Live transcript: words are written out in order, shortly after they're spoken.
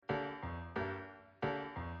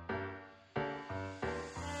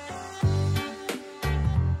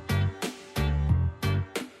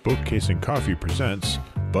Bookcase and Coffee presents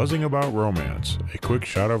Buzzing About Romance, a quick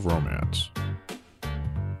shot of romance.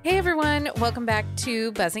 Hey everyone, welcome back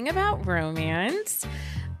to Buzzing About Romance.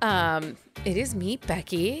 It is me,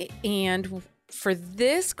 Becky, and for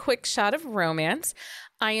this quick shot of romance,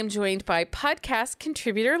 I am joined by podcast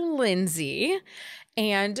contributor Lindsay,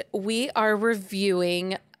 and we are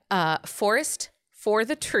reviewing Forest for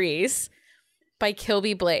the Trees by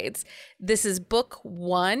Kilby Blades. This is book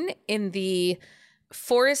 1 in the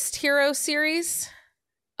Forest Hero series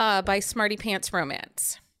by Smarty Pants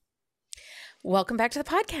Romance. Welcome back to the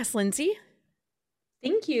podcast, Lindsay.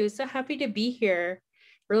 Thank you. So happy to be here.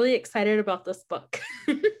 Really excited about this book.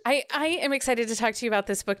 I am excited to talk to you about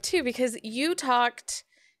this book too, because you talked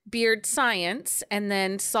Beard Science and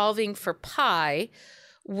then Solving for Pi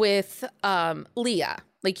with Leah.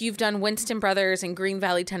 Like, you've done Winston Brothers and Green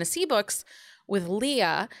Valley, Tennessee books with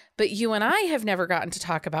Leah, but you and I have never gotten to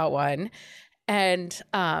talk about one. And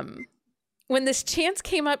when this chance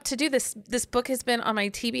came up to do this book has been on my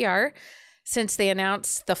TBR since they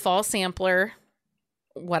announced the fall sampler,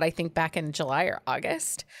 what I think back in July or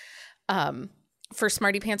August, for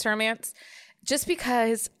Smarty Pants Romance, just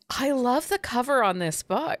because I love the cover on this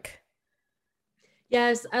book.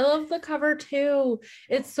 Yes, I love the cover too.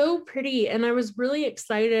 It's so pretty. And I was really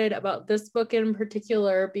excited about this book in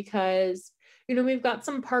particular because, you know, we've got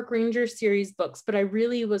some Park Ranger series books, but I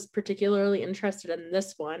really was particularly interested in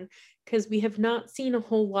this one because we have not seen a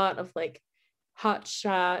whole lot of like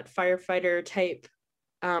hotshot firefighter type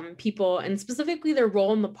people, and specifically their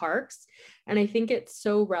role in the parks. And I think it's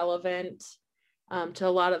so relevant to a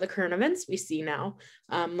lot of the current events we see now,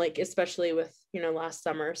 like especially with, you know, last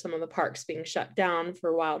summer, some of the parks being shut down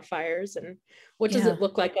for wildfires, and what does it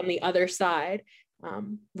look like on the other side?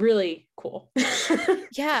 Really cool.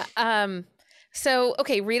 Yeah. So,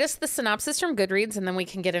 okay, read us the synopsis from Goodreads, and then we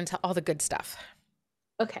can get into all the good stuff.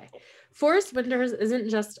 Okay. Forrest Winters isn't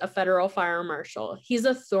just a federal fire marshal. He's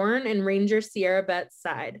a thorn in Ranger Sierra Betts'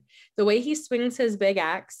 side. The way he swings his big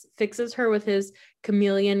axe, fixes her with his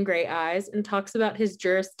chameleon gray eyes, and talks about his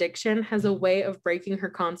jurisdiction has a way of breaking her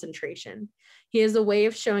concentration. He has a way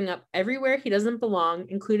of showing up everywhere he doesn't belong,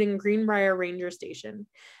 including Greenbrier Ranger Station.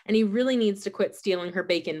 And he really needs to quit stealing her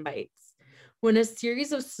bacon bites. When a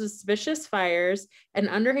series of suspicious fires, an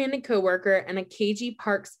underhanded coworker, and a cagey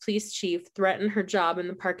parks police chief threaten her job in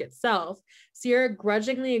the park itself, Sierra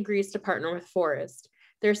grudgingly agrees to partner with Forrest.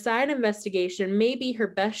 Their side investigation may be her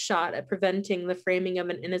best shot at preventing the framing of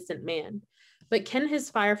an innocent man. But can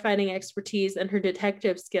his firefighting expertise and her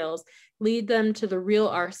detective skills lead them to the real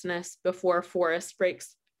arsonist before Forrest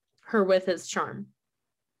breaks her with his charm?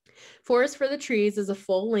 Forest for the Trees is a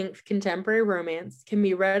full-length contemporary romance, can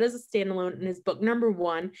be read as a standalone and is book number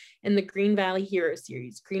 1 in the Green Valley Hero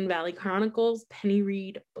series, Green Valley Chronicles, Penny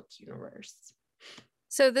Reed Book Universe.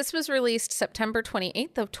 So this was released September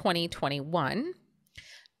 28th of 2021.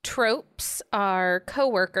 Tropes are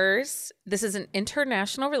coworkers. This is an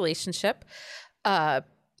international relationship.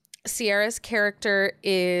 Sierra's character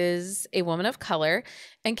is a woman of color,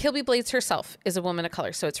 and Kilby Blades herself is a woman of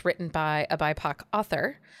color. So it's written by a BIPOC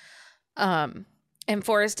author. And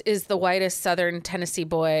Forrest is the whitest Southern Tennessee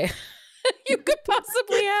boy you could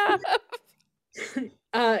possibly have.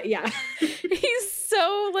 Yeah. He's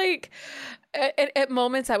so like, at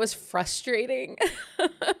moments that was frustrating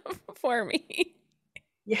for me.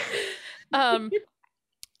 Yeah.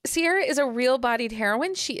 Sierra is a real-bodied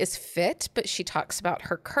heroine. She is fit, but she talks about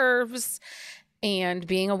her curves and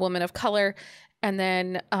being a woman of color. And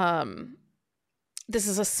then this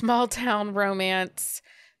is a small-town romance,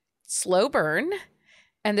 slow burn,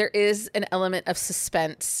 and there is an element of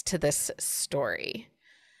suspense to this story.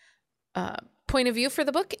 Point of view for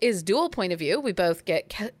the book is dual point of view. We both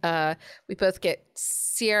get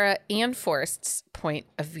Sierra and Forrest's point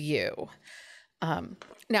of view.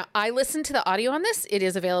 Now, I listened to the audio on this. It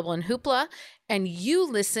is available in Hoopla, and you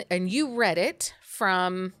read it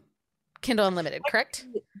from Kindle Unlimited, correct?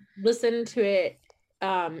 Listen to it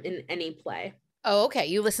in any play. Oh, okay.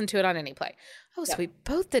 You listened to it on any play. Oh, so we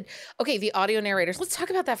both did. Okay, the audio narrators. Let's talk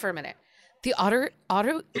about that for a minute. The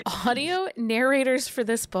audio narrators for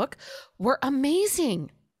this book were amazing.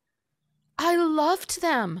 I loved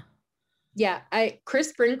them. Yeah,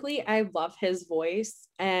 Chris Brinkley, I love his voice.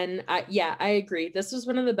 And I agree. This was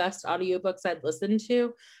one of the best audiobooks I'd listened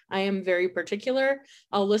to. I am very particular.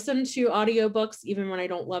 I'll listen to audiobooks even when I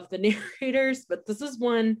don't love the narrators, but this is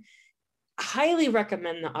one I highly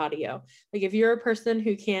recommend the audio. Like, if you're a person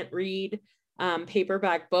who can't read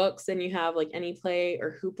paperback books and you have like Any Play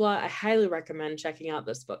or Hoopla, I highly recommend checking out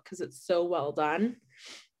this book because it's so well done.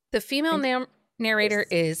 The female narrator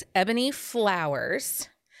is Ebony Flowers.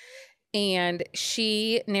 and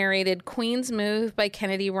she narrated Queen's Move by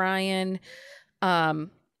Kennedy Ryan, and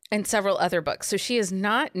several other books. So she is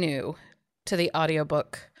not new to the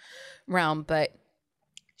audiobook realm, but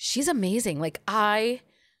she's amazing. Like, I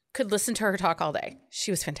could listen to her talk all day.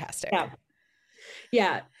 She was fantastic.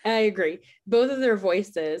 Yeah, I agree. Both of their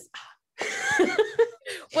voices.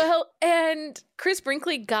 Well, and Chris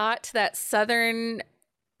Brinkley got that Southern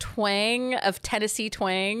twang of Tennessee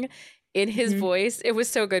twang in his voice. It was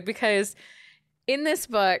so good because in this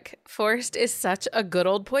book, Forrest is such a good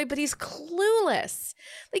old boy, but he's clueless.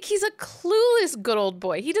 Like, he's a clueless good old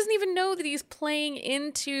boy. He doesn't even know that he's playing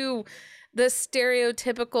into the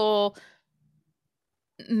stereotypical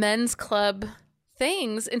men's club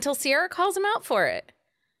things until Sierra calls him out for it.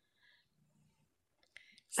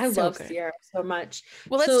 I love Sierra so much.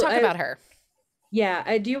 Well, let's talk about her. Yeah,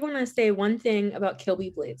 I do want to say one thing about Kilby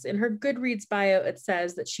Blades. In her Goodreads bio, it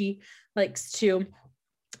says that she likes to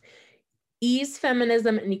ease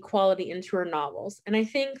feminism and equality into her novels. And I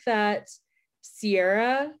think that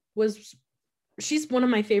Sierra she's one of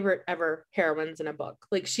my favorite ever heroines in a book.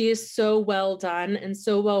 Like, she is so well done and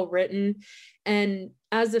so well written. And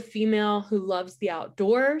as a female who loves the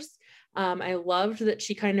outdoors, I loved that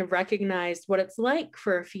she kind of recognized what it's like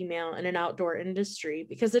for a female in an outdoor industry,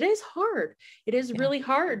 because it is hard. It is really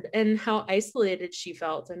hard, and how isolated she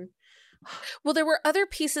felt. And well, there were other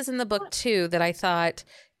pieces in the book too that I thought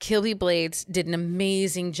Kilby Blades did an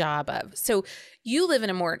amazing job of. So you live in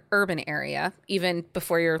a more urban area. Even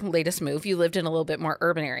before your latest move, you lived in a little bit more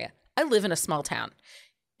urban area. I live in a small town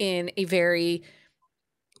in a very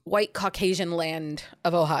white Caucasian land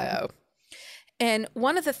of Ohio. And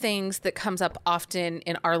one of the things that comes up often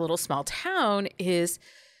in our little small town is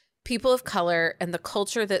people of color and the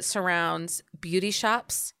culture that surrounds beauty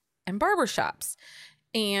shops and barber shops.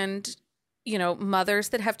 And, you know, mothers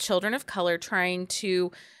that have children of color trying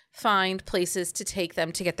to find places to take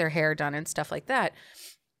them to get their hair done and stuff like that.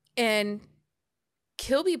 And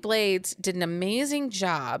Kilby Blades did an amazing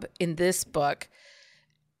job in this book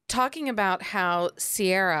talking about how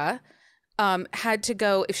Sierra had to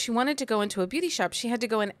go, if she wanted to go into a beauty shop, she had to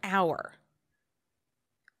go an hour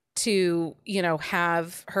to, you know,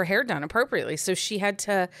 have her hair done appropriately. So she had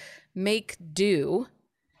to make do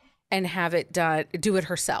and have it done, do it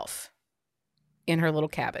herself in her little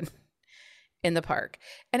cabin in the park.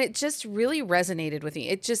 And it just really resonated with me.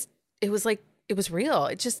 It was like, it was real.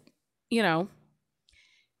 It just, you know,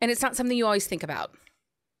 and it's not something you always think about.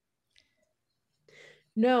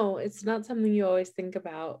 No, it's not something you always think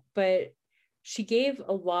about, but she gave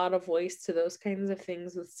a lot of voice to those kinds of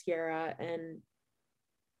things with Sierra. And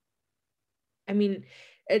I mean,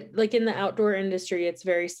 like in the outdoor industry, it's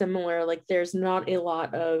very similar. Like, there's not a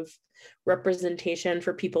lot of representation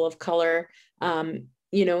for people of color.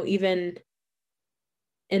 You know, even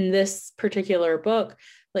in this particular book,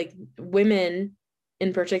 like, women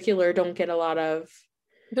in particular don't get a lot of.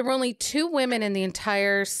 There were only 2 women in the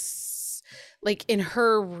entire, like, in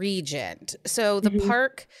her region. So the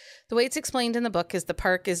park, the way it's explained in the book is the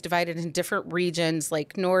park is divided in different regions,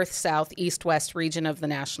 like north, south, east, west region of the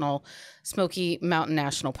National Smoky Mountain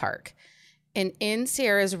National Park. And in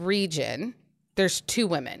Sierra's region, there's 2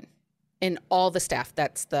 women in all the staff.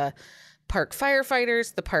 That's the park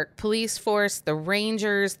firefighters, the park police force, the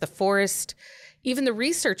rangers, the forest, even the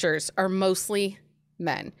researchers are mostly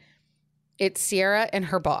men. It's Sierra and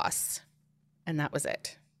her boss, and that was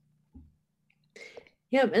it.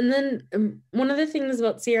 Yeah, and then one of the things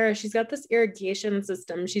about Sierra, she's got this irrigation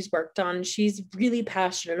system she's worked on. She's really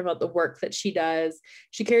passionate about the work that she does.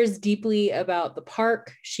 She cares deeply about the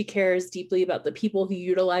park. She cares deeply about the people who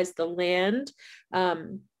utilize the land.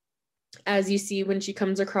 As you see when she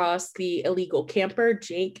comes across the illegal camper,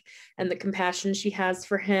 Jake, and the compassion she has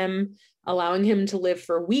for him, allowing him to live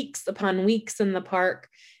for weeks upon weeks in the park,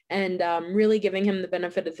 and really giving him the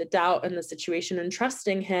benefit of the doubt in the situation and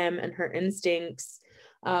trusting him and her instincts.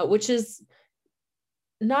 Which is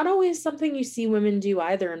not always something you see women do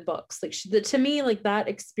either in books. Like, to me, like, that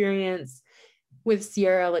experience with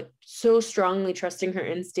Sierra, like, so strongly trusting her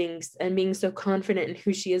instincts and being so confident in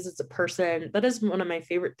who she is as a person, that is one of my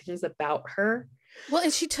favorite things about her. Well,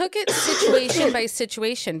 and she took it situation by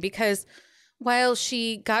situation, because while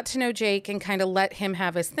she got to know Jake and kind of let him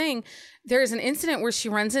have his thing, there's an incident where she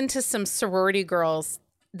runs into some sorority girls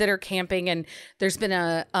that are camping, and there's been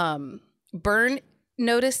a burn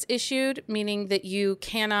notice issued, meaning that you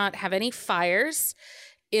cannot have any fires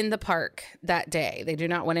in the park that day. They do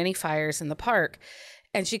not want any fires in the park.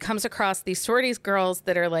 And she comes across these sororities girls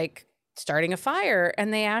that are like starting a fire,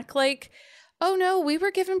 and they act like, oh no, we were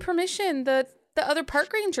given permission. The other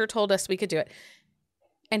park ranger told us we could do it.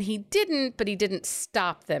 And he didn't, but he didn't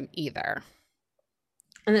stop them either.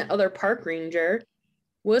 And the other park ranger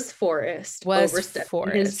was Forrest,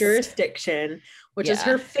 overstepping his jurisdiction, which is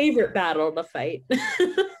her favorite battle to fight.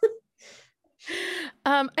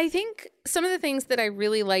 I think some of the things that I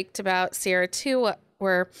really liked about Sierra too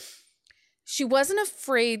were she wasn't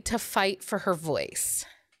afraid to fight for her voice.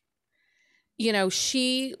 You know,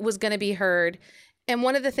 she was going to be heard. And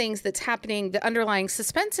one of the things that's happening, the underlying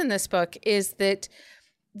suspense in this book, is that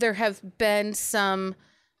there have been some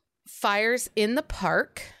fires in the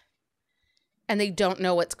park and they don't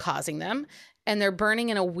know what's causing them. And they're burning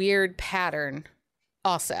in a weird pattern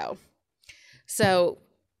also. So,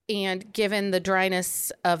 and given the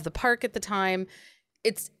dryness of the park at the time,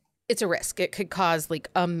 it's a risk. It could cause like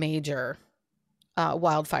a major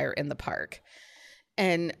wildfire in the park.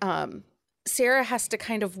 And Sarah has to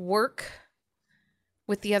kind of work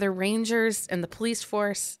with the other rangers and the police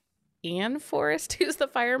force and Forrest, who's the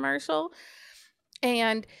fire marshal.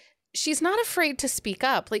 And she's not afraid to speak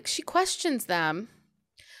up. Like, she questions them,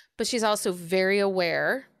 but she's also very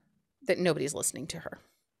aware that nobody's listening to her.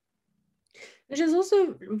 And she's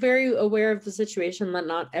also very aware of the situation that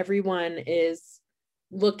not everyone is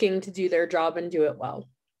looking to do their job and do it well.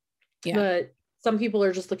 Yeah. But some people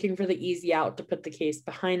are just looking for the easy out to put the case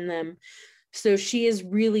behind them. So she is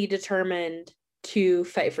really determined to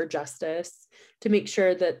fight for justice, to make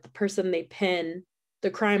sure that the person they pin the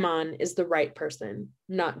crime on is the right person,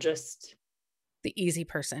 not just the easy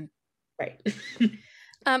person. Right.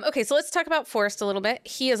 Okay, so let's talk about Forrest a little bit.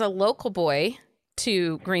 He is a local boy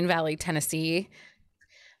to Green Valley, Tennessee.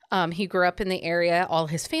 He grew up in the area. All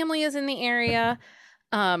his family is in the area.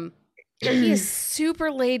 He is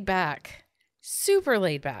super laid back.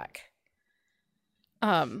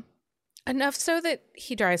 Enough so that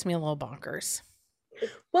he drives me a little bonkers.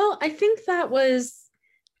 Well, I think that was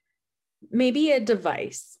maybe a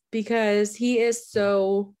device because he is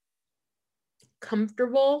so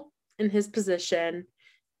comfortable in his position.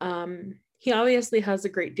 He obviously has a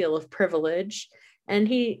great deal of privilege, and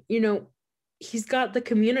he's got the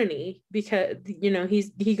community because,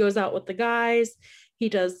 he goes out with the guys. He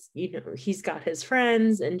does, he's got his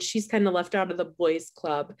friends, and she's kind of left out of the boys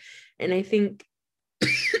club. And I think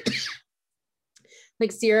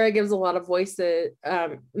like Sierra gives a lot of voices,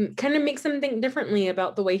 kind of makes him think differently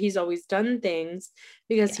about the way he's always done things,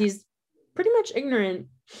 because he's pretty much ignorant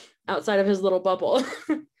outside of his little bubble.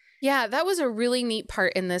 Yeah, that was a really neat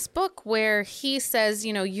part in this book where he says,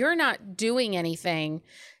 you're not doing anything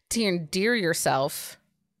to endear yourself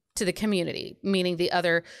to the community, meaning the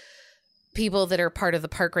other people that are part of the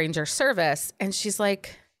park ranger service. And she's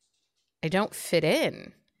like, I don't fit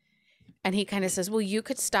in. And he kind of says, well, you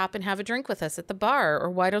could stop and have a drink with us at the bar,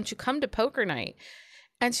 or why don't you come to poker night?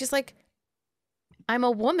 And she's like, I'm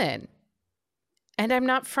a woman and I'm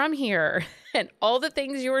not from here. And all the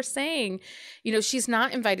things you were saying, she's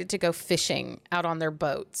not invited to go fishing out on their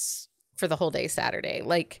boats for the whole day Saturday,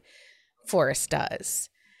 like Forrest does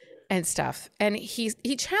and stuff. And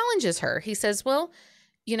he challenges her. He says, well,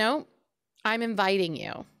 I'm inviting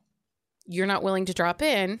you. You're not willing to drop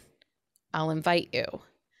in. I'll invite you.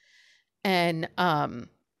 And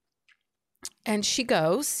she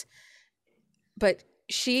goes, but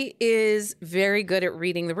she is very good at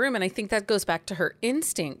reading the room. And I think that goes back to her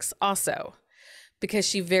instincts also, because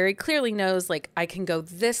she very clearly knows, like, I can go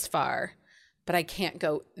this far, but I can't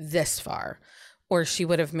go this far, or she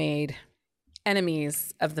would have made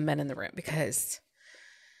enemies of the men in the room, because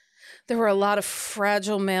there were a lot of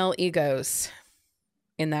fragile male egos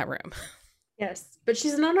in that room. Yes, but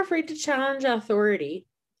she's not afraid to challenge authority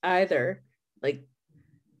either. Like,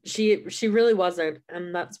 she really wasn't,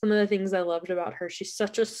 and that's one of the things I loved about her. She's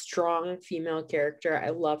such a strong female character. I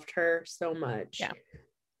loved her so much. Yeah.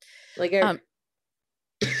 Like,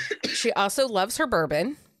 she also loves her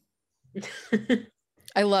bourbon.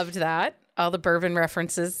 I loved that. All the bourbon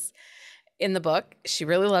references in the book. She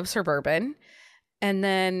really loves her bourbon. And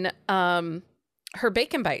then her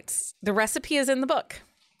bacon bites. The recipe is in the book.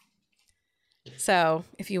 So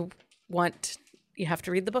if you want, you have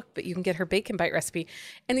to read the book, but you can get her bacon bite recipe.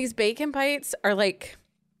 And these bacon bites are like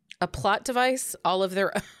a plot device, all of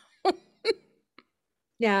their own.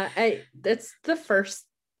 Yeah, that's the first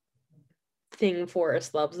thing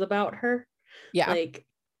Forrest loves about her. Yeah. Like,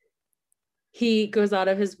 he goes out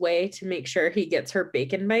of his way to make sure he gets her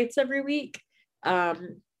bacon bites every week. They're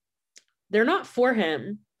not for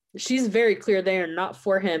him. She's very clear they are not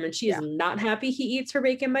for him, and she is not happy he eats her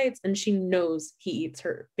bacon bites, and she knows he eats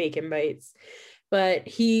her bacon bites. But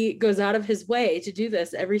he goes out of his way to do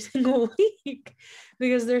this every single week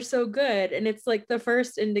because they're so good. And it's like the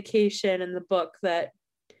first indication in the book that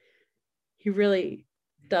he really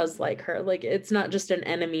does like her. Like, it's not just an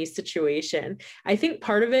enemy situation. I think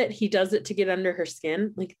part of it, he does it to get under her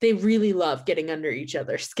skin. Like, they really love getting under each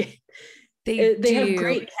other's skin. They have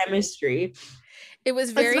great chemistry. It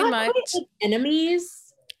was very much like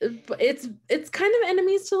enemies. It's kind of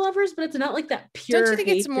enemies to lovers, but it's not like that pure. Don't you think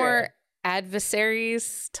hatred. It's more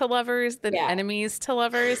adversaries to lovers than enemies to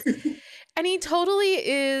lovers? And he totally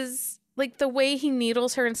is, like, the way he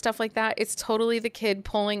needles her and stuff like that. It's totally the kid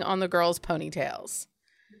pulling on the girl's ponytails.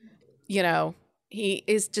 You know, he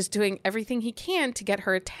is just doing everything he can to get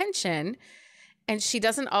her attention, and she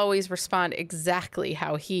doesn't always respond exactly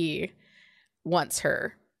how he wants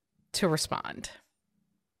her to respond.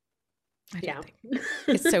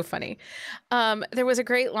 It's so funny. There was a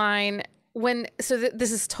great line when,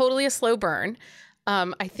 this is totally a slow burn.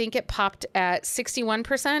 I think it popped at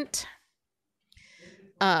 61%.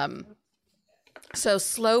 So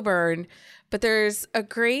slow burn, but there's a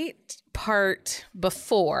great part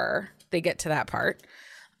before they get to that part,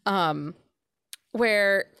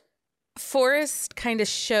 where Forrest kind of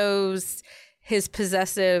shows his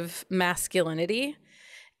possessive masculinity.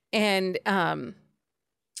 And,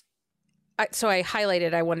 so I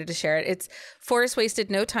highlighted, I wanted to share it. It's Forrest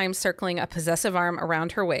wasted no time circling a possessive arm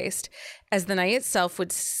around her waist, as the night itself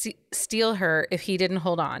would steal her if he didn't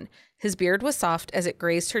hold on. His beard was soft as it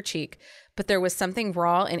grazed her cheek, but there was something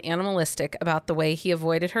raw and animalistic about the way he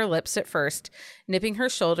avoided her lips at first, nipping her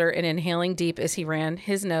shoulder and inhaling deep as he ran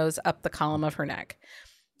his nose up the column of her neck.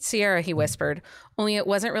 "Sierra," he whispered, only it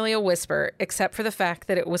wasn't really a whisper, except for the fact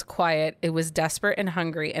that it was quiet, it was desperate and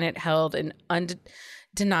hungry, and it held an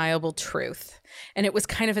undeniable truth. And it was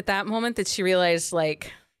kind of at that moment that she realized,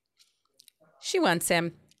 like, she wants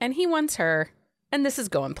him, and he wants her, and this is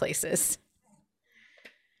going places.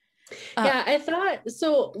 Yeah, I thought,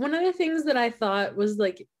 so one of the things that I thought was,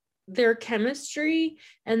 like, their chemistry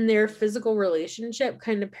and their physical relationship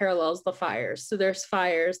kind of parallels the fires. So there's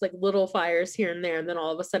fires, like little fires here and there, and then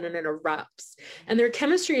all of a sudden it erupts. And their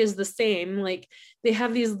chemistry is the same. Like, they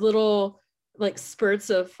have these little, like, spurts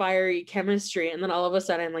of fiery chemistry, and then all of a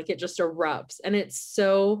sudden, like, it just erupts. And it's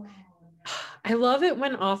so, I love it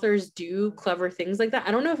when authors do clever things like that.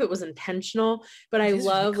 I don't know if it was intentional, but I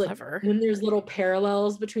love, like, when there's little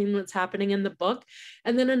parallels between what's happening in the book.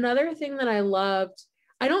 And then another thing that I loved,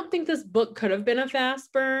 I don't think this book could have been a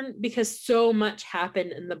fast burn because so much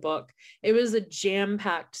happened in the book. It was a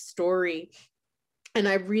jam-packed story, and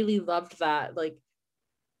I really loved that. Like,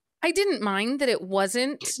 I didn't mind that it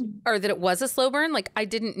wasn't, or that it was a slow burn. Like, I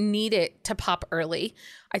didn't need it to pop early.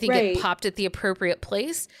 I think it popped at the appropriate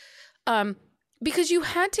place. Because you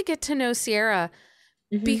had to get to know Sierra,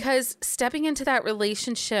 because stepping into that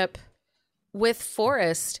relationship with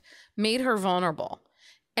Forrest made her vulnerable.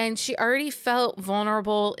 And she already felt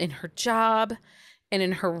vulnerable in her job and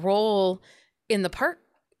in her role in the park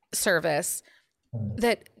service.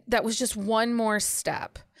 That was just one more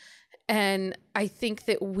step. And I think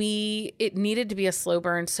that it needed to be a slow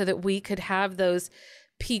burn so that we could have those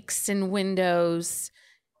peeks and windows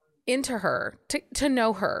into her, to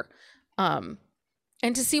know her, and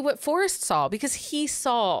to see what Forrest saw, because he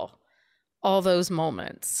saw all those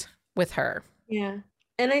moments with her. Yeah.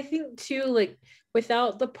 And I think too, like,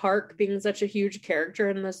 without the park being such a huge character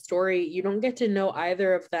in the story, you don't get to know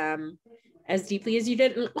either of them as deeply as you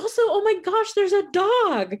did. And also, oh my gosh, there's a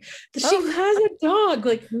dog. She has a dog.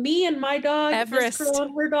 Like, me and my dog, Everest, this girl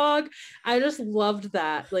and her dog. I just loved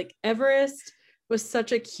that. Like, Everest was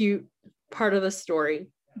such a cute part of the story.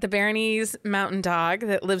 The Bernese mountain dog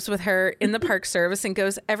that lives with her in the park service and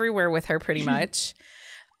goes everywhere with her pretty much.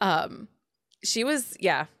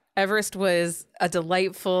 Everest was a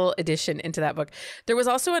delightful addition into that book. There was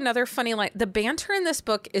also another funny line. The banter in this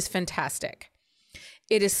book is fantastic.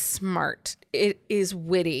 It is smart. It is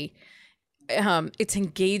witty. It's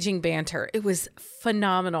engaging banter. It was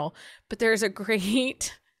phenomenal. But there's a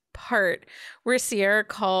great part where Sierra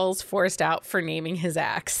calls Forrest out for naming his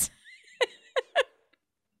axe.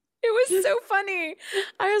 It was so funny.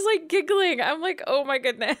 I was like giggling. I'm like, oh my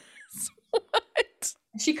goodness. What?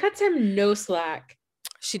 She cuts him no slack.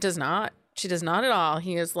 She does not. She does not at all.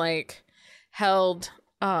 He is like held.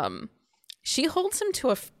 She holds him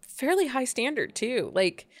to a fairly high standard too.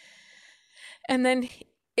 Like, and then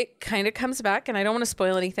it kind of comes back, and I don't want to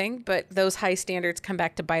spoil anything, but those high standards come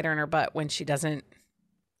back to bite her in her butt when she doesn't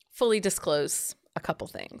fully disclose a couple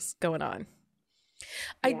things going on. Yeah.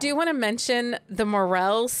 I do want to mention the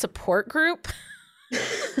Morel support group.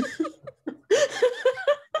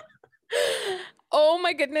 Oh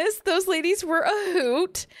my goodness, those ladies were a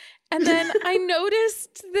hoot. And then I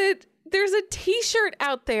noticed that there's a t-shirt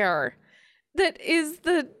out there that is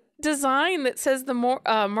the design that says the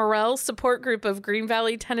Morel Support Group of Green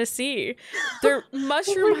Valley, Tennessee. They're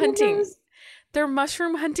mushroom hunting. Goodness. They're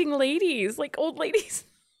mushroom hunting ladies, like old ladies.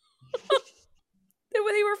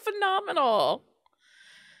 They were phenomenal.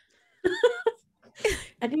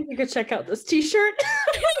 I need to go check out this t-shirt.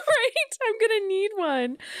 Right? I'm going to need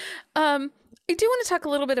one. I do want to talk a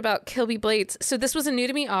little bit about Kilby Blades. So this was a new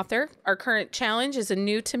to me author. Our current challenge is a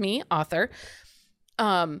new to me author.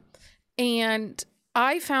 And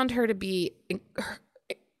I found her to be,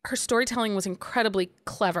 her storytelling was incredibly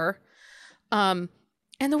clever. And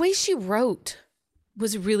the way she wrote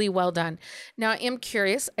was really well done. Now, I am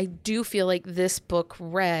curious. I do feel like this book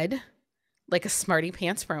read like a smarty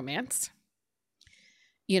pants romance.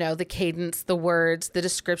 You know, the cadence, the words, the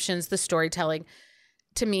descriptions, the storytelling,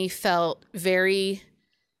 to me felt very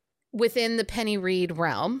within the Penny Reed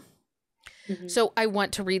realm. Mm-hmm. So I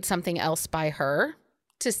want to read something else by her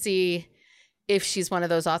to see if she's one of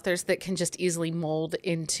those authors that can just easily mold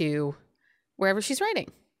into wherever she's writing.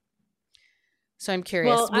 So I'm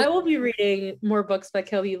curious. Well, I will be reading more books by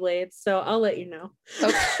Kilby Blades, so I'll let you know.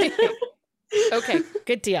 Okay. Okay,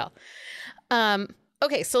 good deal.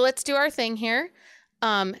 Okay, so let's do our thing here.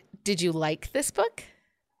 Did you like this book?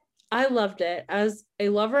 I loved it. As a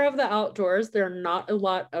lover of the outdoors, there are not a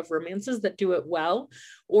lot of romances that do it well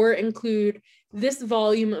or include this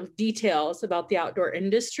volume of details about the outdoor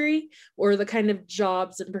industry or the kind of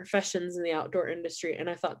jobs and professions in the outdoor industry. And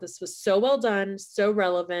I thought this was so well done, so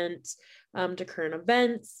relevant to current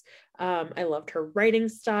events. I loved her writing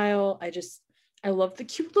style. I love the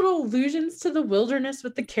cute little allusions to the wilderness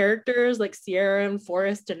with the characters like Sierra and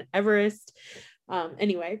Forrest and Everest.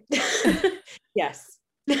 Anyway, yes.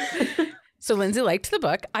 So Lindsay liked the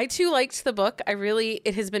book. I too liked the book.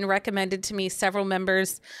 It has been recommended to me. Several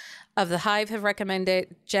members of the Hive have recommended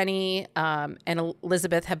it. Jenny and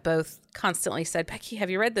Elizabeth have both constantly said, Becky, have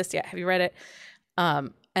you read this yet? Have you read it?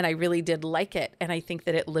 And I really did like it. And I think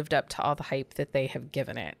that it lived up to all the hype that they have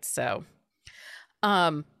given it. So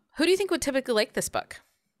who do you think would typically like this book?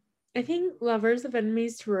 I think lovers of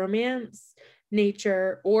enemies to romance,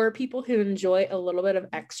 nature, or people who enjoy a little bit of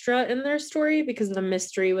extra in their story because of the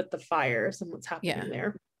mystery with the fires and what's happening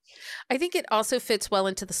there. I think it also fits well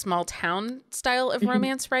into the small town style of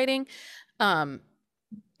romance writing. And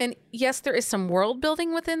yes, there is some world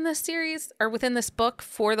building within this series or within this book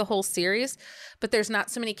for the whole series, but there's not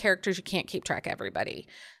so many characters you can't keep track of everybody.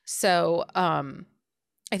 So I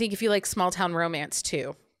think if you like small town romance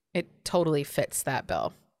too, it totally fits that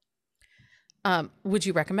bill. Would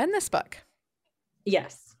you recommend this book?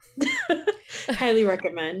 Yes. Highly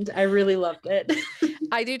recommend. I really loved it.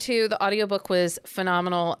 I do too. The audiobook was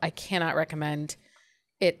phenomenal. I cannot recommend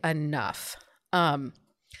it enough.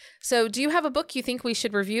 So do you have a book you think we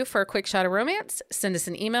should review for a quick shot of romance? Send us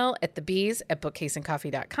an email at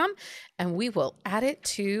thebees@bookcaseandcoffee.com and we will add it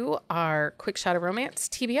to our quick shot of romance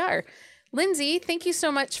TBR. Lindsay, thank you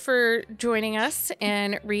so much for joining us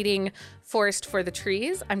and reading Forest for the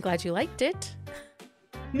Trees. I'm glad you liked it.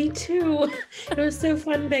 Me too. It was so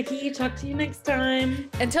fun, Becky. Talk to you next time.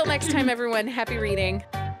 Until next time, everyone, happy reading.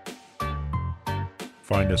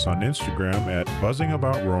 Find us on Instagram at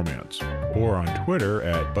buzzingaboutromance or on Twitter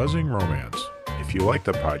at buzzingromance. If you like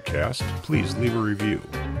the podcast, please leave a review.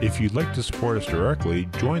 If you'd like to support us directly,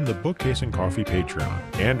 join the Bookcase and Coffee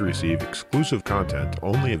Patreon and receive exclusive content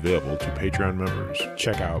only available to Patreon members.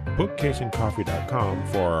 Check out bookcaseandcoffee.com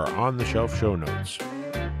for our on-the-shelf show notes.